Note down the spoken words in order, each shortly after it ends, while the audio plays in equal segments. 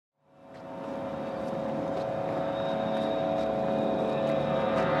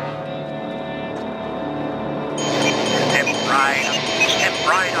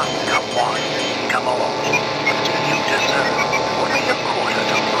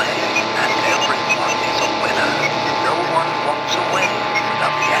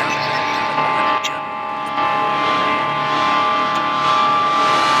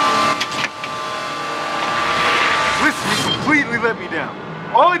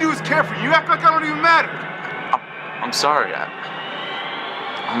do is care for you. You act like I don't even matter. I'm sorry.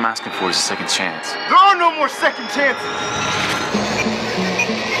 I'm asking for is a second chance. There are no more second chances.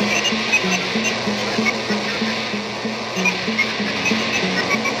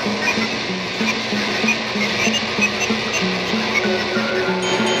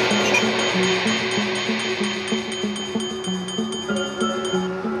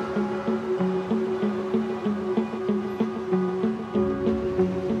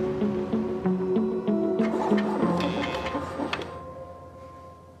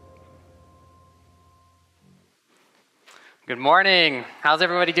 Good morning. How's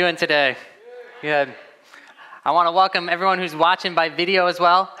everybody doing today? Good. I want to welcome everyone who's watching by video as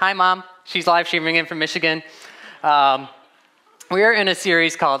well. Hi, Mom. She's live streaming in from Michigan. We're in a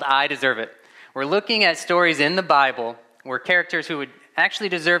series called I Deserve It. We're looking at stories in the Bible where characters who would actually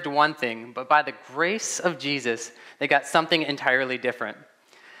deserved one thing, but by the grace of Jesus, they got something entirely different.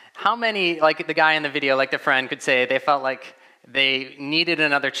 How many, like the guy in the video, like the friend, could say they felt like they needed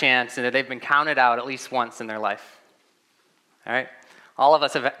another chance and that they've been counted out at least once in their life? All right? All of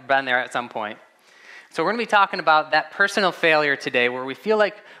us have been there at some point. So we're going to be talking about that personal failure today where we feel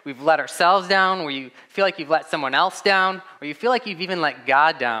like we've let ourselves down, where you feel like you've let someone else down, or you feel like you've even let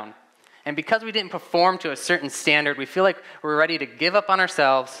God down. And because we didn't perform to a certain standard, we feel like we're ready to give up on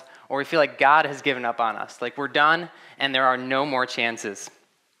ourselves, or we feel like God has given up on us, like we're done and there are no more chances.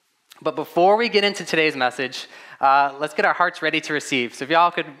 But before we get into today's message, let's get our hearts ready to receive. So if y'all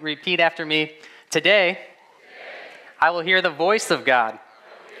could repeat after me. Today, I will hear the voice of God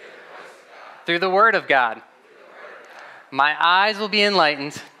through the Word of God. My eyes will be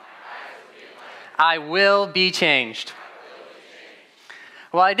enlightened. I will be changed.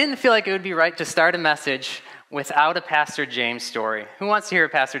 Well, I didn't feel like it would be right to start a message without a Pastor James story. Who wants to hear a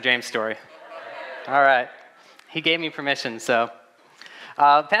Pastor James story? All right. He gave me permission, so.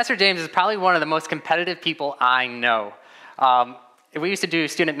 Pastor James is probably one of the most competitive people I know. We used to do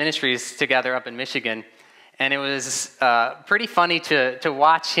student ministries together up in Michigan, and it was pretty funny to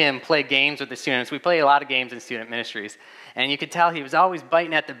watch him play games with the students. We play a lot of games in student ministries. And you could tell he was always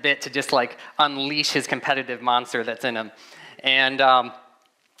biting at the bit to just like unleash his competitive monster that's in him. And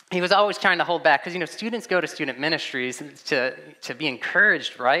he was always trying to hold back because, students go to student ministries to be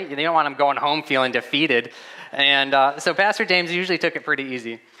encouraged, right? They don't want them going home feeling defeated. And so Pastor James usually took it pretty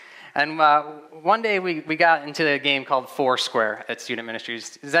easy. And one day we got into a game called Foursquare at student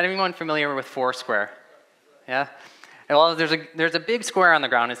ministries. Is anyone familiar with Foursquare? Yeah? Well, there's a big square on the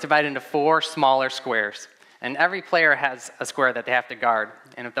ground. It's divided into 4 smaller squares. And every player has a square that they have to guard.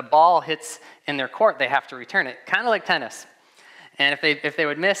 And if the ball hits in their court, they have to return it, kind of like tennis. And if they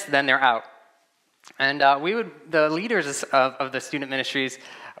would miss, then they're out. And the leaders of the student ministries,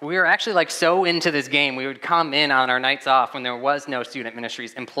 we were actually like so into this game, we would come in on our nights off when there was no student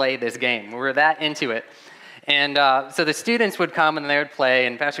ministries and play this game. We were that into it. And so the students would come and they would play,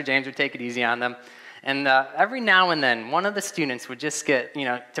 and Pastor James would take it easy on them. And every now and then, one of the students would just get,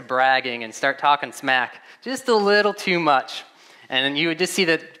 to bragging and start talking smack, just a little too much. And then you would just see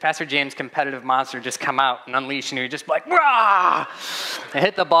that Pastor James' competitive monster just come out and unleash, and you'd just be like, rah! And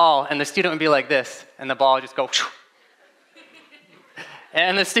hit the ball, and the student would be like this, and the ball would just go, shoo.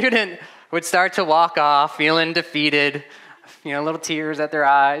 And the student would start to walk off, feeling defeated, little tears at their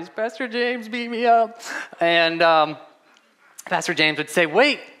eyes. Pastor James beat me up. And Pastor James would say,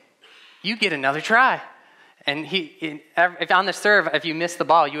 wait, you get another try. And if on the serve, if you miss the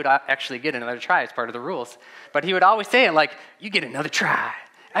ball, you would actually get another try as part of the rules. But he would always say it like, you get another try.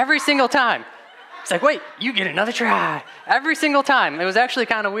 Every single time. It's like, wait, you get another try. Every single time. It was actually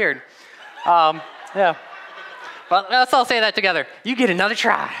kind of weird. Yeah. Well, let's all say that together. You get another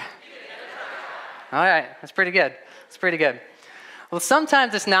try. All right, that's pretty good. That's pretty good. Well,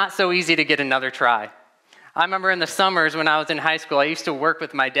 sometimes it's not so easy to get another try. I remember in the summers when I was in high school, I used to work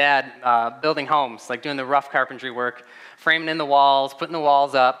with my dad building homes, like doing the rough carpentry work, framing in the walls, putting the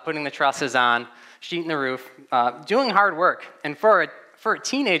walls up, putting the trusses on, sheeting the roof, doing hard work. And for a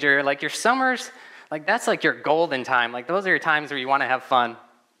teenager, like your summers, like that's like your golden time. Like those are your times where you want to have fun.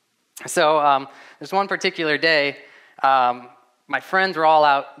 So there's one particular day, my friends were all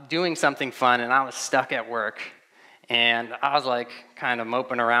out doing something fun, and I was stuck at work. And I was like kind of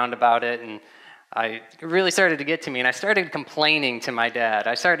moping around about it, and it really started to get to me, and I started complaining to my dad.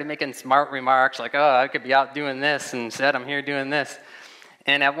 I started making smart remarks like, oh, I could be out doing this, and instead I'm here doing this.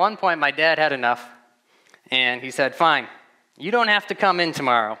 And at one point, my dad had enough, and he said, fine, you don't have to come in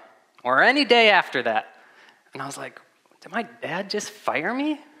tomorrow, or any day after that. And I was like, did my dad just fire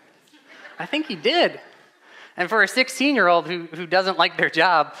me? I think he did. And for a 16-year-old who doesn't like their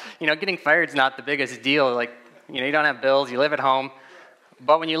job, getting fired is not the biggest deal. Like, you don't have bills, you live at home.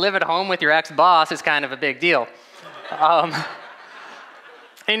 But when you live at home with your ex-boss, it's kind of a big deal.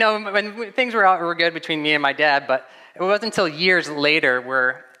 When things were good between me and my dad, but it wasn't until years later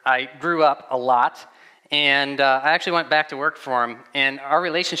where I grew up a lot, and I actually went back to work for him, and our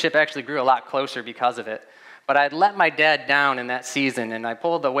relationship actually grew a lot closer because of it. But I'd let my dad down in that season, and I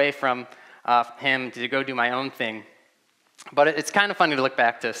pulled away from him to go do my own thing. But it's kind of funny to look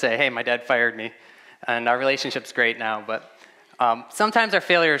back to say, hey, my dad fired me, and our relationship's great now, but sometimes our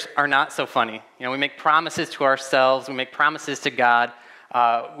failures are not so funny. We make promises to ourselves, we make promises to God,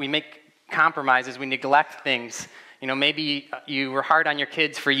 we make compromises, we neglect things. Maybe you were hard on your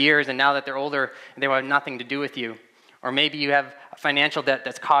kids for years, and now that they're older, they will have nothing to do with you. Or maybe you have a financial debt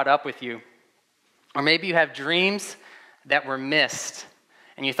that's caught up with you. Or maybe you have dreams that were missed,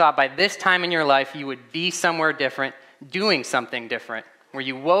 and you thought by this time in your life you would be somewhere different, doing something different, where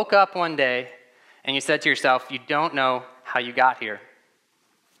you woke up one day and you said to yourself, you don't know how you got here.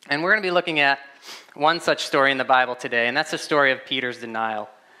 And we're going to be looking at one such story in the Bible today, and that's the story of Peter's denial.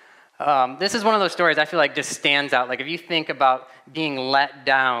 This is one of those stories I feel like just stands out. Like if you think about being let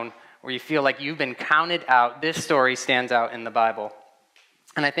down, where you feel like you've been counted out, this story stands out in the Bible.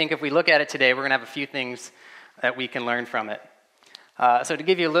 And I think if we look at it today, we're going to have a few things that we can learn from it. So to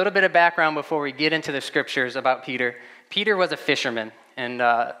give you a little bit of background before we get into the scriptures about Peter, Peter was a fisherman, and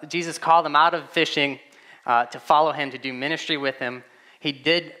Jesus called him out of fishing to follow him, to do ministry with him. He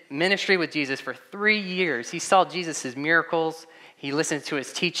did ministry with Jesus for 3 years. He saw Jesus' miracles. He listened to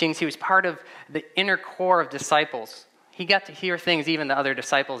his teachings. He was part of the inner core of disciples. He got to hear things even the other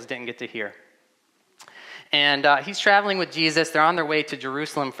disciples didn't get to hear. And he's traveling with Jesus. They're on their way to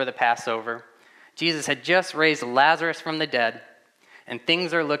Jerusalem for the Passover. Jesus had just raised Lazarus from the dead, and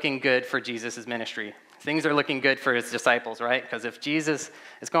things are looking good for Jesus' ministry. Things are looking good for his disciples, right? Because if Jesus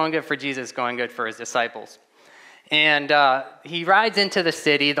is going good for Jesus, it's going good for his disciples. And he rides into the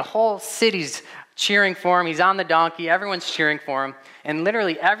city. The whole city's cheering for him. He's on the donkey. Everyone's cheering for him. And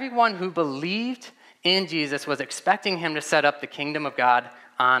literally everyone who believed in Jesus was expecting him to set up the kingdom of God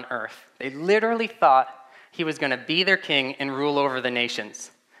on earth. They literally thought he was going to be their king and rule over the nations,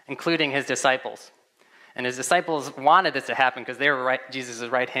 including his disciples. And his disciples wanted this to happen because they were Jesus'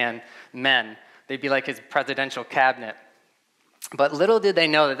 right-hand men. They'd be like his presidential cabinet. But little did they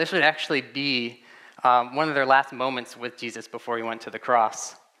know that this would actually be one of their last moments with Jesus before he went to the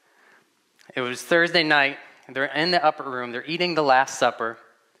cross. It was Thursday night. They're in the upper room. They're eating the Last Supper.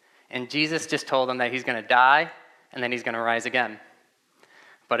 And Jesus just told them that he's going to die and then he's going to rise again.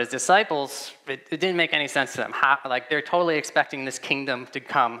 But his disciples, it didn't make any sense to them. They're totally expecting this kingdom to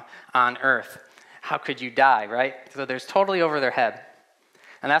come on earth. How could you die, right? So there's totally over their head.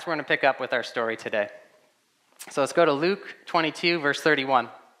 And that's where we're going to pick up with our story today. So let's go to Luke 22, verse 31.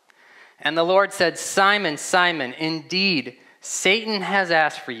 And the Lord said, Simon, Simon, indeed, Satan has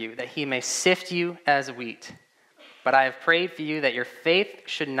asked for you that he may sift you as wheat. But I have prayed for you that your faith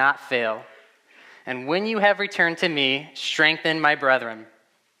should not fail. And when you have returned to me, strengthen my brethren.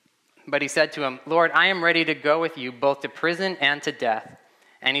 But he said to him, Lord, I am ready to go with you both to prison and to death.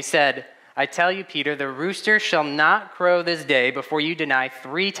 And he said, I tell you, Peter, the rooster shall not crow this day before you deny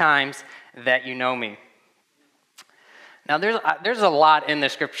 3 times that you know me. Now, there's a lot in the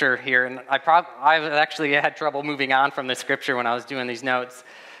scripture here, and I actually had trouble moving on from the scripture when I was doing these notes.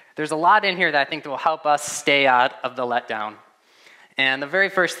 There's a lot in here that I think will help us stay out of the letdown. And the very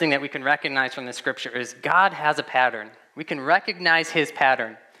first thing that we can recognize from the scripture is God has a pattern. We can recognize his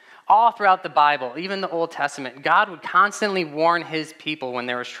pattern. All throughout the Bible, even the Old Testament, God would constantly warn his people when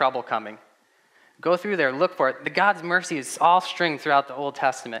there was trouble coming. Go through there, look for it. God's mercy is all stringed throughout the Old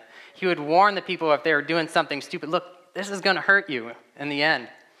Testament. He would warn the people if they were doing something stupid. Look, this is going to hurt you in the end.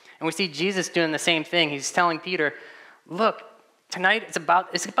 And we see Jesus doing the same thing. He's telling Peter, look, tonight it's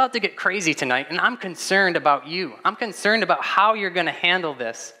about to get crazy tonight, and I'm concerned about you. I'm concerned about how you're going to handle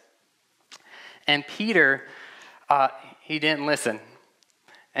this. And Peter, he didn't listen.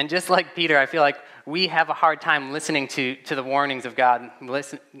 And just like Peter, I feel like we have a hard time listening to the warnings of God,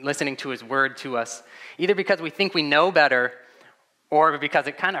 listening to his word to us, either because we think we know better or because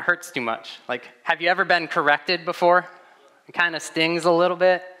it kind of hurts too much. Like, have you ever been corrected before? It kind of stings a little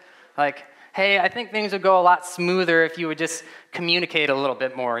bit. Like, hey, I think things would go a lot smoother if you would just communicate a little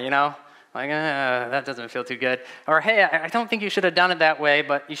bit more, you know? Like, that doesn't feel too good. Or, hey, I don't think you should have done it that way,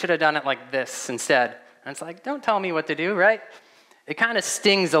 but you should have done it like this instead. And it's like, don't tell me what to do, right? It kind of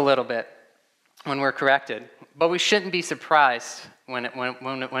stings a little bit when we're corrected, but we shouldn't be surprised when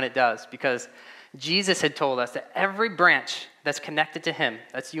it does, because Jesus had told us that every branch that's connected to him,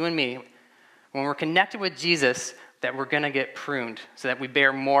 that's you and me, when we're connected with Jesus, that we're going to get pruned so that we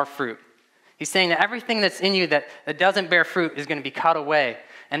bear more fruit. He's saying that everything that's in you that doesn't bear fruit is going to be cut away.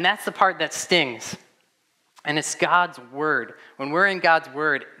 And that's the part that stings. And it's God's word. When we're in God's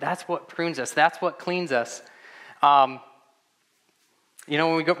word, that's what prunes us. That's what cleans us. When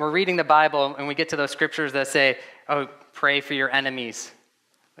we're reading the Bible and we get to those scriptures that say, oh, pray for your enemies.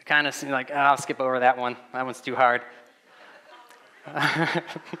 It kind of seems like, I'll skip over that one. That one's too hard.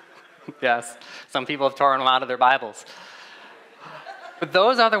 Yes, some people have torn them out of their Bibles. But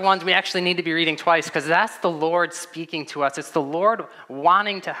those are the ones we actually need to be reading twice because that's the Lord speaking to us. It's the Lord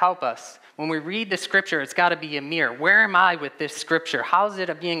wanting to help us. When we read the scripture, it's got to be a mirror. Where am I with this scripture? How is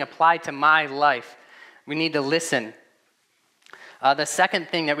it being applied to my life? We need to listen. The second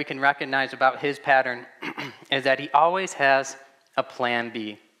thing that we can recognize about his pattern is that he always has a plan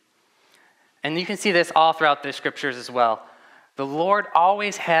B. And you can see this all throughout the scriptures as well. The Lord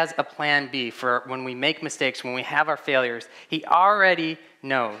always has a plan B for when we make mistakes, when we have our failures. He already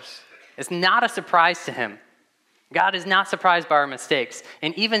knows. It's not a surprise to him. God is not surprised by our mistakes.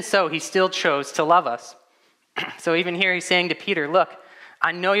 And even so, he still chose to love us. So even here, he's saying to Peter, look,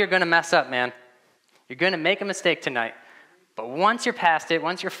 I know you're going to mess up, man. You're going to make a mistake tonight. But once you're past it,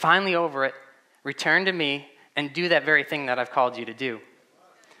 once you're finally over it, return to me and do that very thing that I've called you to do.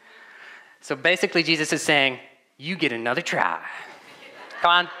 So basically, Jesus is saying, you get another try. Come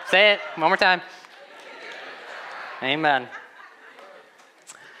on, say it one more time. Amen.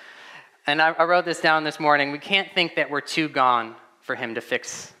 And I wrote this down this morning. We can't think that we're too gone for him to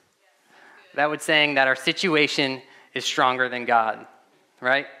fix. That would saying that our situation is stronger than God,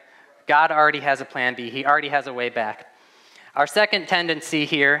 right? God already has a plan B. He already has a way back. Our second tendency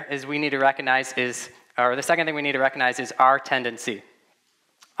here is the second thing we need to recognize is our tendency.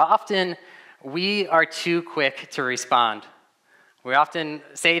 Often, we are too quick to respond. We often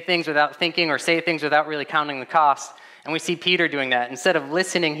say things without thinking or say things without really counting the cost. And we see Peter doing that. Instead of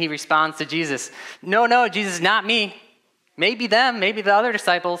listening, he responds to Jesus. No, Jesus, not me. Maybe them, maybe the other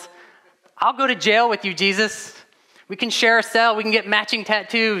disciples. I'll go to jail with you, Jesus. We can share a cell. We can get matching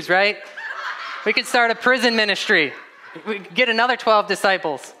tattoos, right? We can start a prison ministry. We can get another 12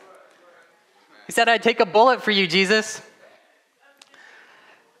 disciples. He said, I'd take a bullet for you, Jesus.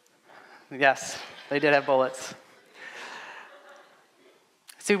 Yes, they did have bullets.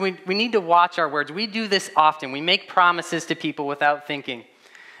 See, we need to watch our words. We do this often. We make promises to people without thinking.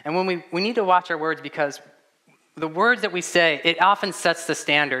 And when we need to watch our words because the words that we say, it often sets the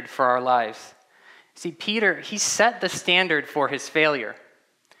standard for our lives. See, Peter, he set the standard for his failure.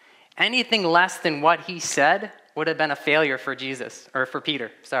 Anything less than what he said would have been a failure for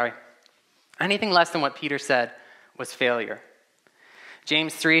Peter. Anything less than what Peter said was failure.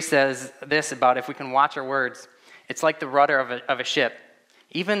 James 3 says this about if we can watch our words, it's like the rudder of a ship.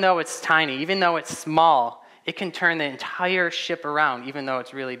 Even though it's tiny, even though it's small, it can turn the entire ship around, even though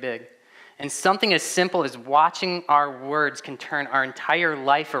it's really big. And something as simple as watching our words can turn our entire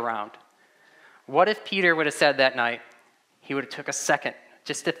life around. What if Peter would have said that night, he would have took a second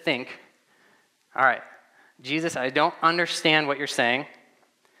just to think, all right, Jesus, I don't understand what you're saying,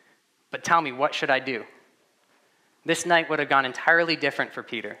 but tell me, what should I do? This night would have gone entirely different for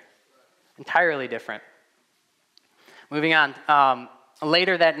Peter. Entirely different. Moving on.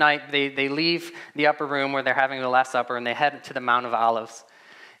 Later that night, they leave the upper room where they're having the Last Supper, and they head to the Mount of Olives.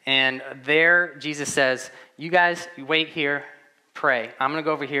 And there, Jesus says, you guys wait here, pray. I'm going to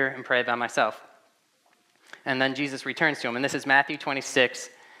go over here and pray by myself. And then Jesus returns to him. And this is Matthew 26,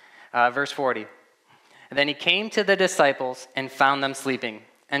 verse 40. And then he came to the disciples and found them sleeping,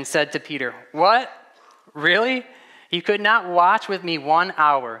 and said to Peter, what? Really? You could not watch with me 1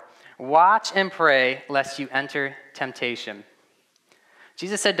 hour. Watch and pray, lest you enter temptation.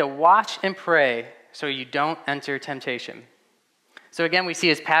 Jesus said to watch and pray so you don't enter temptation. So again, we see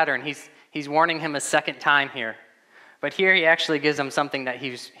his pattern. He's warning him a second time here. But here he actually gives him something that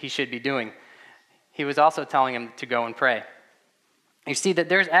he should be doing. He was also telling him to go and pray. You see that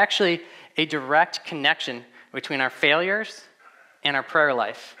there's actually a direct connection between our failures and our prayer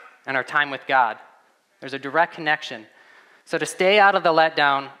life and our time with God. There's a direct connection. So to stay out of the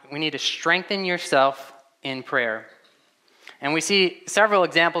letdown, we need to strengthen yourself in prayer. And we see several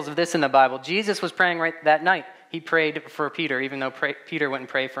examples of this in the Bible. Jesus was praying right that night. He prayed for Peter, even though Peter wouldn't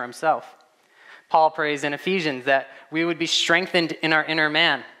pray for himself. Paul prays in Ephesians that we would be strengthened in our inner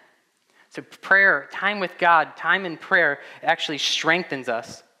man. So prayer, time with God, time in prayer actually strengthens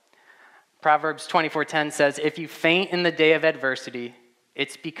us. Proverbs 24:10 says, if you faint in the day of adversity,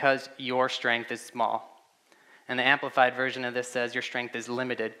 it's because your strength is small. And the Amplified version of this says your strength is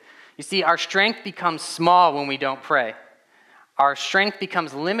limited. You see, our strength becomes small when we don't pray. Our strength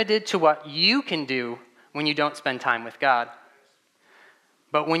becomes limited to what you can do when you don't spend time with God.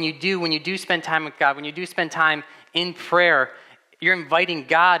 But when you do spend time with God, when you do spend time in prayer, you're inviting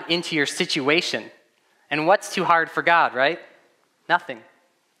God into your situation. And what's too hard for God, right? Nothing.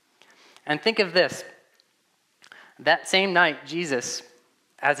 And think of this. That same night, Jesus,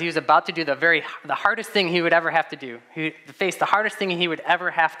 as he was about to do the hardest thing he would ever have to do, he faced the hardest thing he would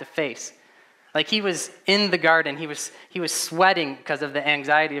ever have to face. Like he was in the garden, he was sweating because of the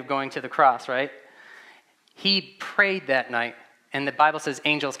anxiety of going to the cross, right? He prayed that night, and the Bible says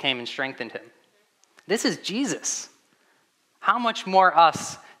angels came and strengthened him. This is Jesus. How much more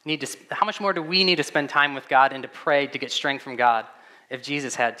do we need to spend time with God and to pray to get strength from God if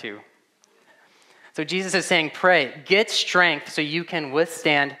Jesus had to? So Jesus is saying, pray, get strength so you can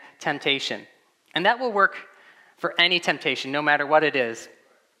withstand temptation. And that will work for any temptation, no matter what it is.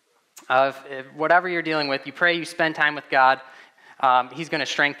 If whatever you're dealing with, you pray, you spend time with God, he's going to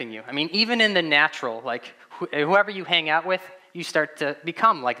strengthen you. I mean, even in the natural, like whoever you hang out with, you start to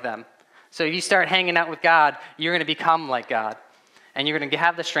become like them. So if you start hanging out with God, you're going to become like God, and you're going to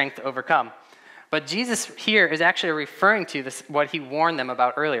have the strength to overcome. But Jesus here is actually referring to this, what he warned them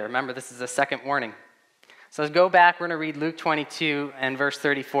about earlier. Remember, this is the second warning. So let's go back. We're going to read Luke 22 and verse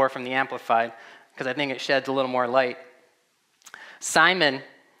 34 from the Amplified, because I think it sheds a little more light. Simon,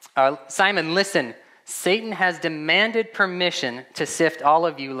 listen, Satan has demanded permission to sift all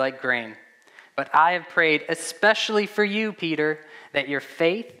of you like grain. But I have prayed especially for you, Peter, that your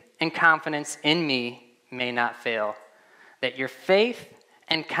faith and confidence in me may not fail. That your faith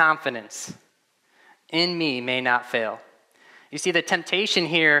and confidence in me may not fail. You see, the temptation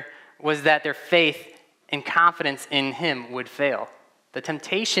here was that their faith and confidence in him would fail. The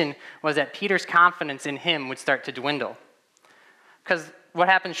temptation was that Peter's confidence in him would start to dwindle. Because what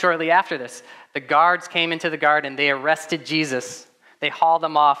happened shortly after this? The guards came into the garden, they arrested Jesus, they hauled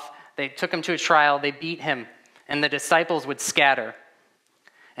him off, they took him to a trial, they beat him, and the disciples would scatter.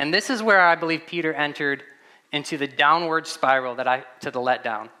 And this is where I believe Peter entered into the downward spiral to the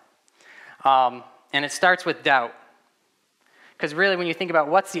letdown. And it starts with doubt. Because really, when you think about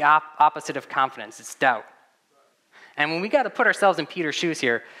what's the opposite of confidence, it's doubt. And when we got to put ourselves in Peter's shoes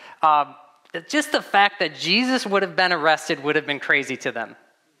here, just the fact that Jesus would have been arrested would have been crazy to them.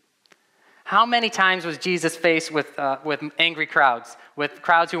 How many times was Jesus faced with angry crowds, with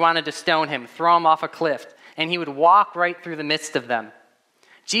crowds who wanted to stone him, throw him off a cliff, and he would walk right through the midst of them?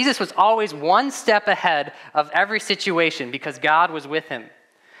 Jesus was always one step ahead of every situation because God was with him.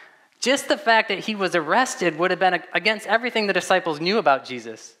 Just the fact that he was arrested would have been against everything the disciples knew about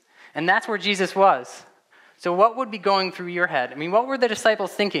Jesus. And that's where Jesus was. So what would be going through your head? I mean, what were the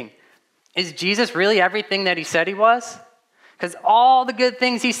disciples thinking? Is Jesus really everything that he said he was? Because all the good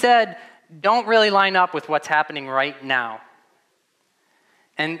things he said don't really line up with what's happening right now.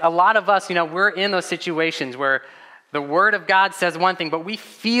 And a lot of us, we're in those situations where the Word of God says one thing, but we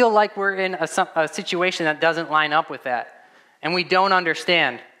feel like we're in a situation that doesn't line up with that. And we don't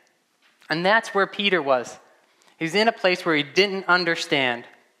understand. And that's where Peter was. He was in a place where he didn't understand.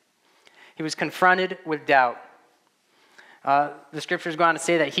 He was confronted with doubt. The scriptures go on to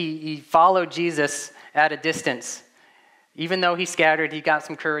say that he followed Jesus at a distance. Even though he scattered, he got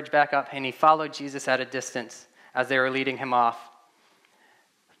some courage back up, and he followed Jesus at a distance as they were leading him off.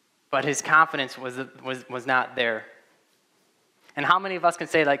 But his confidence was not there. And how many of us can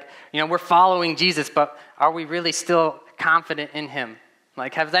say, we're following Jesus, but are we really still confident in him?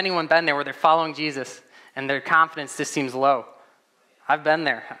 Like, has anyone been there where they're following Jesus and their confidence just seems low? I've been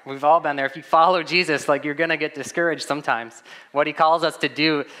there. We've all been there. If you follow Jesus, you're going to get discouraged sometimes. What he calls us to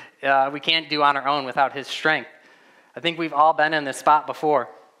do, we can't do on our own without his strength. I think we've all been in this spot before.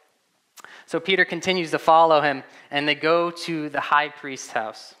 So Peter continues to follow him, and they go to the high priest's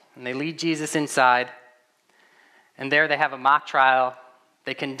house. And they lead Jesus inside. And there they have a mock trial.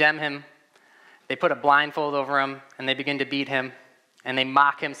 They condemn him. They put a blindfold over him, and they begin to beat him. And they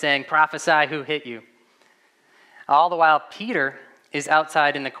mock him, saying, "Prophesy, who hit you?" All the while, Peter is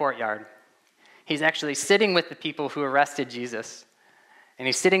outside in the courtyard. He's actually sitting with the people who arrested Jesus. And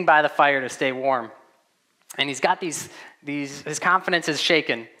he's sitting by the fire to stay warm. And he's got his confidence is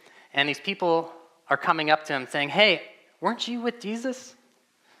shaken. And these people are coming up to him saying, "Hey, weren't you with Jesus?"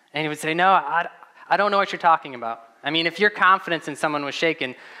 And he would say, "No, I don't know what you're talking about." I mean, if your confidence in someone was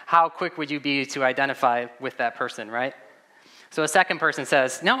shaken, how quick would you be to identify with that person, right? So a second person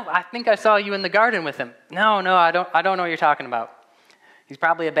says, "No, I think I saw you in the garden with him." No, I don't know what you're talking about. He's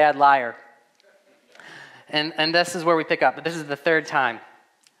probably a bad liar. And this is where we pick up, but this is the third time.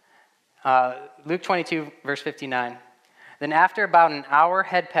 Luke 22, verse 59. Then after about an hour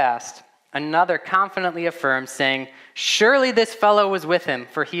had passed, another confidently affirmed, saying, "Surely this fellow was with him,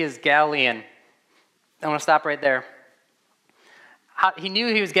 for he is Galilean." I want to stop right there. he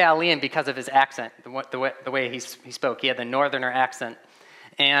knew he was Galilean because of his accent, the way he spoke. He had the northerner accent.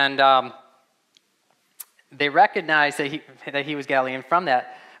 And they recognized that he was Galilean from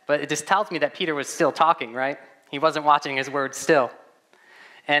that. But it just tells me that Peter was still talking, right? He wasn't watching his words still.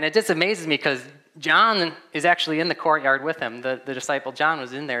 And it just amazes me because John is actually in the courtyard with him. The disciple John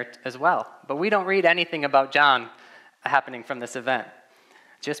was in there as well. But we don't read anything about John happening from this event.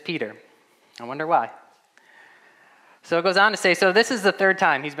 Just Peter. I wonder why. So it goes on to say, so this is the third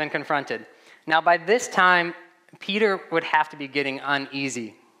time he's been confronted. Now by this time, Peter would have to be getting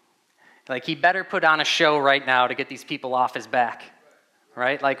uneasy. Like he better put on a show right now to get these people off his back.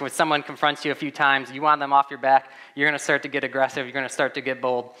 Right? Like when someone confronts you a few times, you want them off your back, you're going to start to get aggressive, you're going to start to get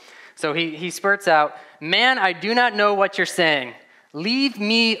bold. So he spurts out, "Man, I do not know what you're saying. Leave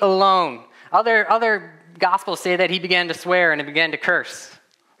me alone." Other gospels say that he began to swear and he began to curse.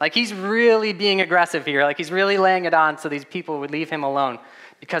 Like he's really being aggressive here. Like he's really laying it on so these people would leave him alone.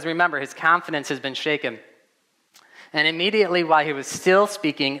 Because remember, his confidence has been shaken. And immediately while he was still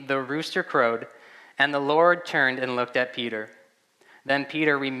speaking, the rooster crowed, and the Lord turned and looked at Peter. Then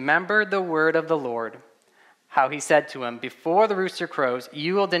Peter remembered the word of the Lord, how he said to him, "Before the rooster crows,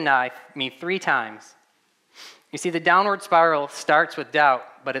 you will deny me 3 times." You see, the downward spiral starts with doubt,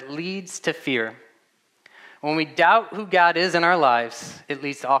 but it leads to fear. When we doubt who God is in our lives, it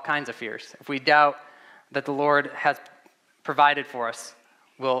leads to all kinds of fears. If we doubt that the Lord has provided for us,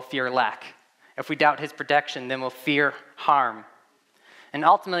 we'll fear lack. If we doubt his protection, then we'll fear harm. And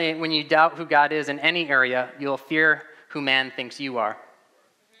ultimately, when you doubt who God is in any area, you'll fear who man thinks you are.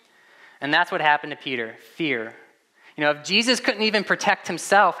 And that's what happened to Peter, fear. You know, if Jesus couldn't even protect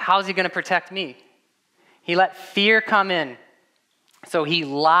himself, how's he going to protect me? He let fear come in. So he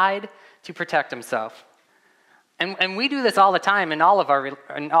lied to protect himself. And we do this all the time in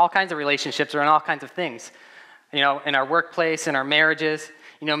all kinds of relationships or in all kinds of things. You know, in our workplace, in our marriages.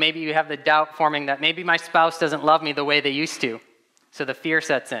 You know, maybe you have the doubt forming that maybe my spouse doesn't love me the way they used to. So the fear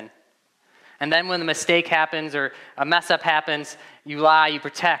sets in. And then when the mistake happens or a mess up happens, you lie, you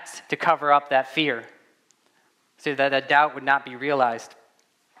protect to cover up that fear so that a doubt would not be realized.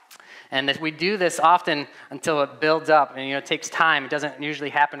 And if we do this often until it builds up, and it takes time, it doesn't usually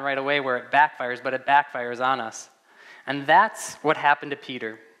happen right away where it backfires, but it backfires on us. And that's what happened to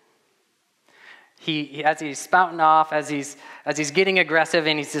Peter. As he's spouting off, as he's getting aggressive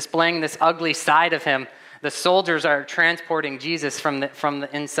and he's displaying this ugly side of him, the soldiers are transporting Jesus from the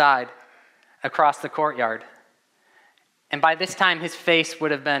inside across the courtyard. And by this time, his face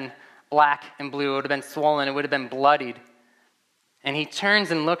would have been black and blue. It would have been swollen. It would have been bloodied. And he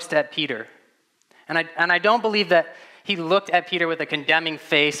turns and looks at Peter. And I don't believe that he looked at Peter with a condemning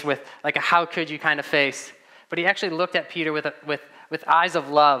face, with like a how could you kind of face. But he actually looked at Peter with eyes of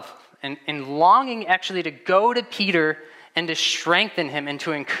love and longing actually to go to Peter and to strengthen him and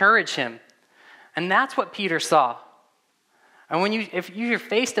to encourage him. And that's what Peter saw. And if you're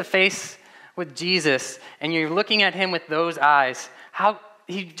face to face with Jesus and you're looking at him with those eyes, how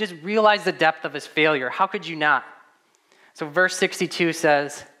he just realized the depth of his failure. How could you not? So verse 62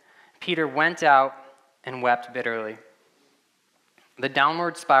 says, Peter went out and wept bitterly. The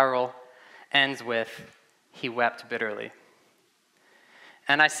downward spiral ends with, he wept bitterly.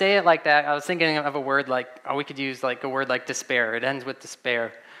 And I say it like that. I was thinking of a word like, we could use like a word like despair. It ends with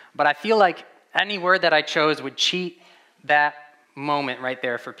despair. But I feel like any word that I chose would cheat that moment right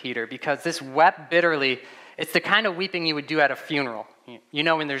there for Peter, because this wept bitterly, it's the kind of weeping you would do at a funeral. You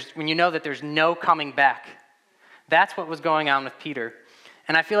know, when you know that there's no coming back. That's what was going on with Peter.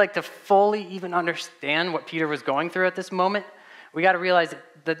 And I feel like to fully even understand what Peter was going through at this moment, we got to realize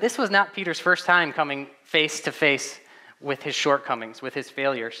that this was not Peter's first time coming face to face with his shortcomings, with his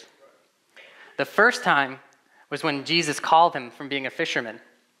failures. The first time was when Jesus called him from being a fisherman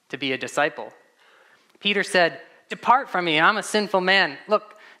to be a disciple. Peter said, "Depart from me, I'm a sinful man.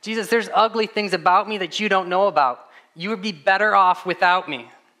 Look, Jesus, there's ugly things about me that you don't know about. You would be better off without me."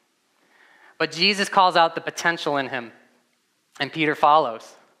 But Jesus calls out the potential in him, and Peter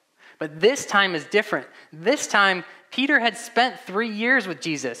follows. But this time is different. This time, Peter had spent 3 years with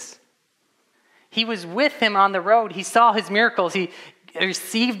Jesus. He was with him on the road. He saw his miracles. He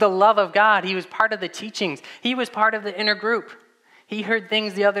received the love of God. He was part of the teachings. He was part of the inner group. He heard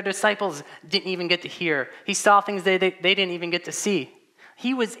things the other disciples didn't even get to hear. He saw things they didn't even get to see.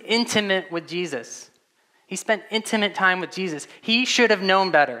 He was intimate with Jesus. He spent intimate time with Jesus. He should have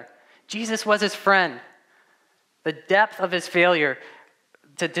known better. Jesus was his friend. The depth of his failure,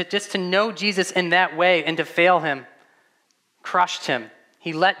 just to know Jesus in that way and to fail him, crushed him.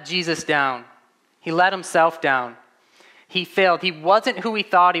 He let Jesus down. He let himself down. He failed. He wasn't who he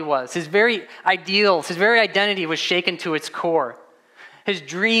thought he was. His very ideals, his very identity was shaken to its core. His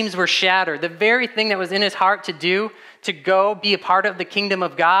dreams were shattered. The very thing that was in his heart to do, to go be a part of the kingdom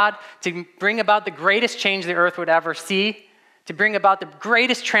of God, to bring about the greatest change the earth would ever see, to bring about the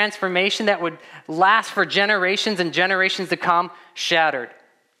greatest transformation that would last for generations and generations to come, shattered,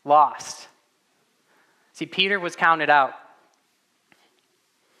 lost. See, Peter was counted out.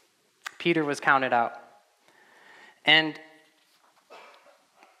 Peter was counted out. And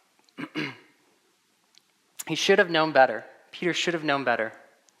he should have known better. Peter should have known better.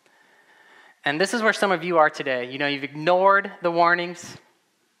 And this is where some of you are today. You know, you've ignored the warnings.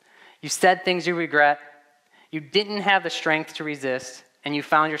 You said things you regret. You didn't have the strength to resist, and you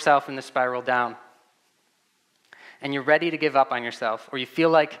found yourself in the spiral down. And you're ready to give up on yourself, or you feel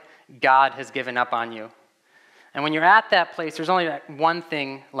like God has given up on you. And when you're at that place, there's only one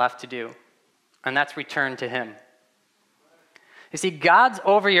thing left to do, and that's return to him. You see, God's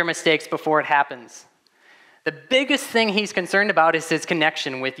over your mistakes before it happens. The biggest thing he's concerned about is his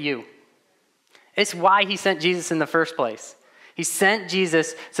connection with you. It's why he sent Jesus in the first place. He sent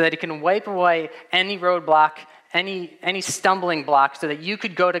Jesus so that he can wipe away any roadblock, any stumbling block, so that you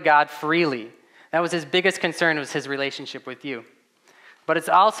could go to God freely. That was his biggest concern, was his relationship with you. But it's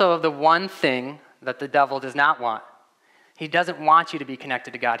also the one thing that the devil does not want. He doesn't want you to be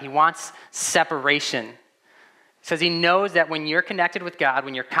connected to God. He wants separation. Because he knows that when you're connected with God,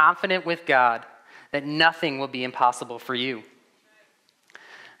 when you're confident with God, that nothing will be impossible for you.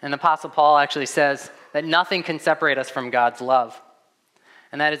 And the Apostle Paul actually says that nothing can separate us from God's love.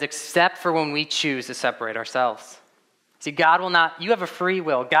 And that is except for when we choose to separate ourselves. See, God will not, you have a free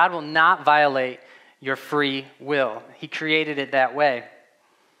will. God will not violate your free will. He created it that way.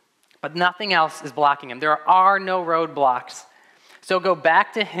 But nothing else is blocking him. There are no roadblocks. So go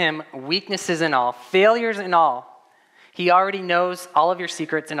back to him, weaknesses and all, failures and all. He already knows all of your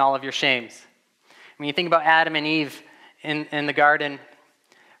secrets and all of your shames. When you think about Adam and Eve in the garden,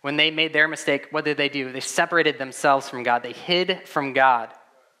 when they made their mistake, what did they do? They separated themselves from God. They hid from God.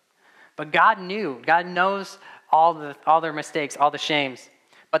 But God knew. God knows all their mistakes, all the shames.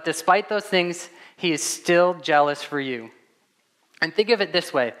 But despite those things, he is still jealous for you. And think of it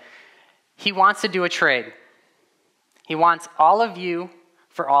this way. He wants to do a trade. He wants all of you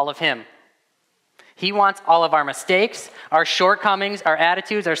for all of him. He wants all of our mistakes, our shortcomings, our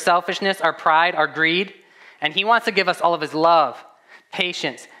attitudes, our selfishness, our pride, our greed. And he wants to give us all of his love,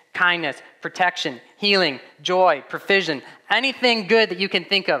 patience, kindness, protection, healing, joy, provision, anything good that you can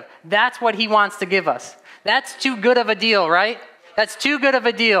think of. That's what he wants to give us. That's too good of a deal, right? That's too good of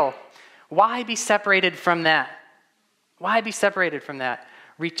a deal. Why be separated from that? Why be separated from that?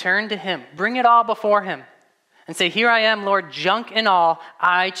 Return to him. Bring it all before him. And say, here I am, Lord, junk and all,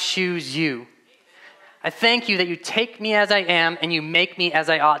 I choose you. I thank you that you take me as I am and you make me as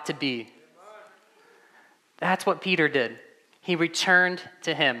I ought to be. That's what Peter did. He returned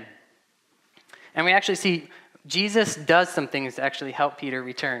to him. And we actually see Jesus does some things to actually help Peter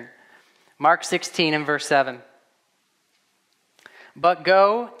return. Mark 16 and verse 7. But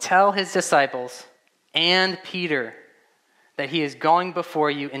go tell his disciples and Peter that he is going before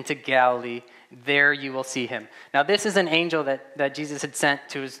you into Galilee. There you will see him. Now this is an angel that Jesus had sent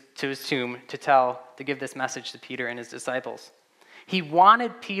to his tomb to give this message to Peter and his disciples. He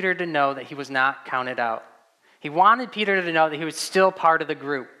wanted Peter to know that he was not counted out. He wanted Peter to know that he was still part of the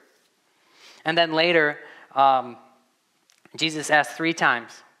group. And then later, Jesus asked 3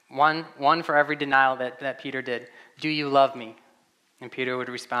 times, one for every denial that Peter did. Do you love me? And Peter would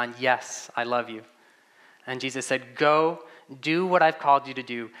respond, yes, I love you. And Jesus said, go do what I've called you to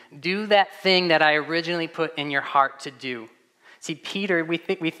do. Do that thing that I originally put in your heart to do. See, Peter, we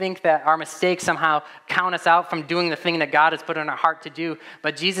think that our mistakes somehow count us out from doing the thing that God has put in our heart to do.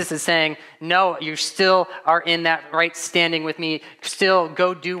 But Jesus is saying, no, you still are in that right standing with me. Still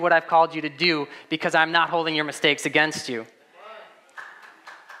go do what I've called you to do because I'm not holding your mistakes against you.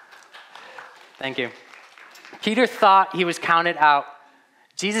 Thank you. Peter thought he was counted out.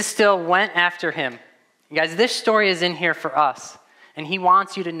 Jesus still went after him. You guys, this story is in here for us. And he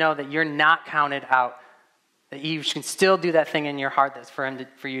wants you to know that you're not counted out. That you can still do that thing in your heart that's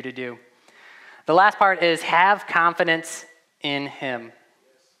for you to do. The last part is have confidence in him.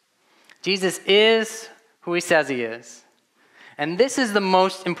 Jesus is who he says he is. And this is the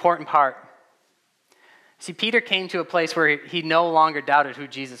most important part. See, Peter came to a place where he no longer doubted who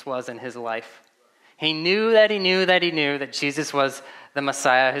Jesus was in his life. He knew that Jesus was the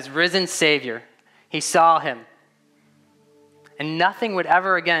Messiah, his risen Savior. He saw him. And nothing would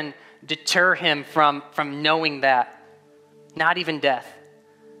ever again deter him from knowing that. Not even death.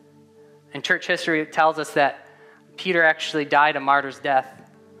 In church history, it tells us that Peter actually died a martyr's death.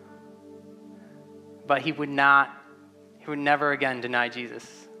 But he would not who would never again deny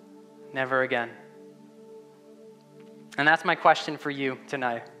Jesus. Never again. And that's my question for you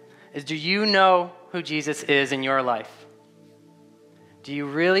tonight, is do you know who Jesus is in your life? Do you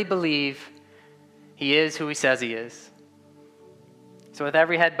really believe he is who he says he is? So with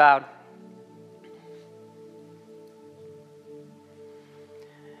every head bowed,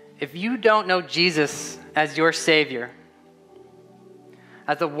 if you don't know Jesus as your Savior,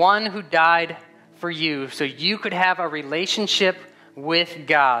 as the one who died for you so you could have a relationship with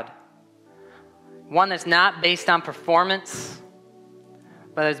God, one that's not based on performance,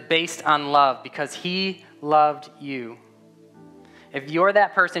 but is based on love because he loved you. If you're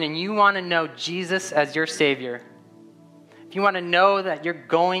that person and you want to know Jesus as your Savior, if you want to know that you're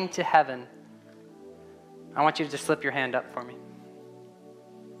going to heaven, I want you to just slip your hand up for me.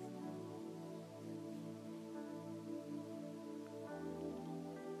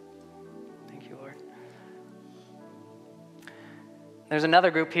 Thank you, Lord. There's another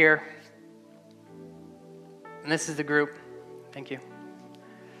group here. And this is the group. Thank you.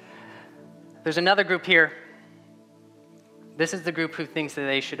 There's another group here. This is the group who thinks that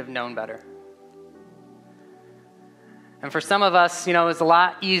they should have known better. And for some of us, it was a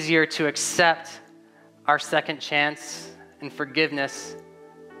lot easier to accept our second chance and forgiveness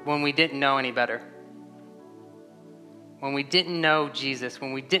when we didn't know any better. When we didn't know Jesus,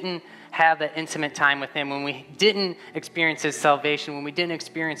 when we didn't have that intimate time with him, when we didn't experience his salvation, when we didn't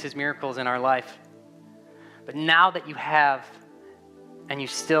experience his miracles in our life. But now that you have, and you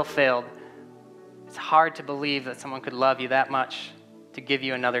still failed, it's hard to believe that someone could love you that much to give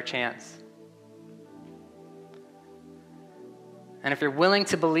you another chance. And if you're willing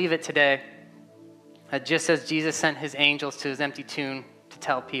to believe it today, that just as Jesus sent his angels to his empty tomb to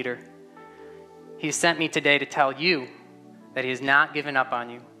tell Peter, he sent me today to tell you that he has not given up on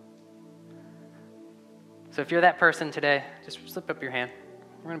you. So if you're that person today, just slip up your hand.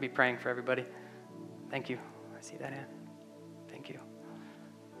 We're going to be praying for everybody. Thank you. I see that hand. Thank you.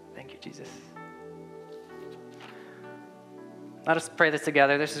 Thank you, Jesus. Let us pray this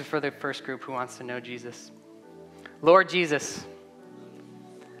together. This is for the first group who wants to know Jesus. Lord Jesus,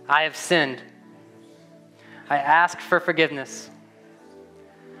 I have sinned. I ask for forgiveness.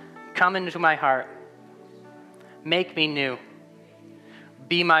 Come into my heart. Make me new.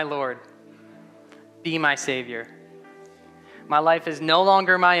 Be my Lord. Be my Savior. My life is no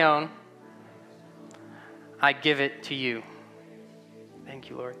longer my own. I give it to you. Thank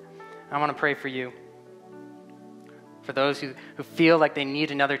you, Lord. I want to pray for you. For those who feel like they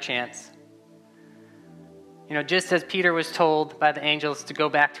need another chance. Just as Peter was told by the angels to go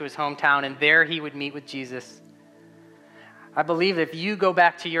back to his hometown and there he would meet with Jesus, I believe that if you go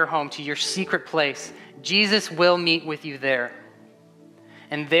back to your home, to your secret place, Jesus will meet with you there.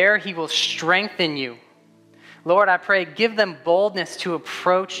 And there he will strengthen you. Lord, I pray, give them boldness to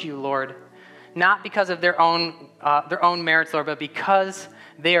approach you, Lord, not because of their own merits, Lord, but because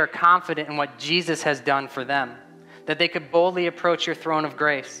they are confident in what Jesus has done for them, that they could boldly approach your throne of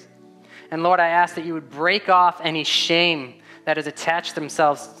grace. And Lord, I ask that you would break off any shame that has attached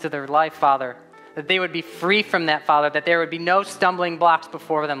themselves to their life, Father, that they would be free from that, Father, that there would be no stumbling blocks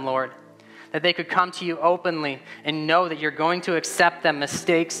before them, Lord, that they could come to you openly and know that you're going to accept them,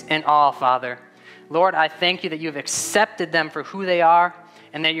 mistakes and all, Father. Lord, I thank you that you have accepted them for who they are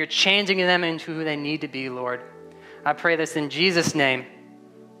and that you're changing them into who they need to be, Lord. I pray this in Jesus' name.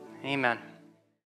 Amen.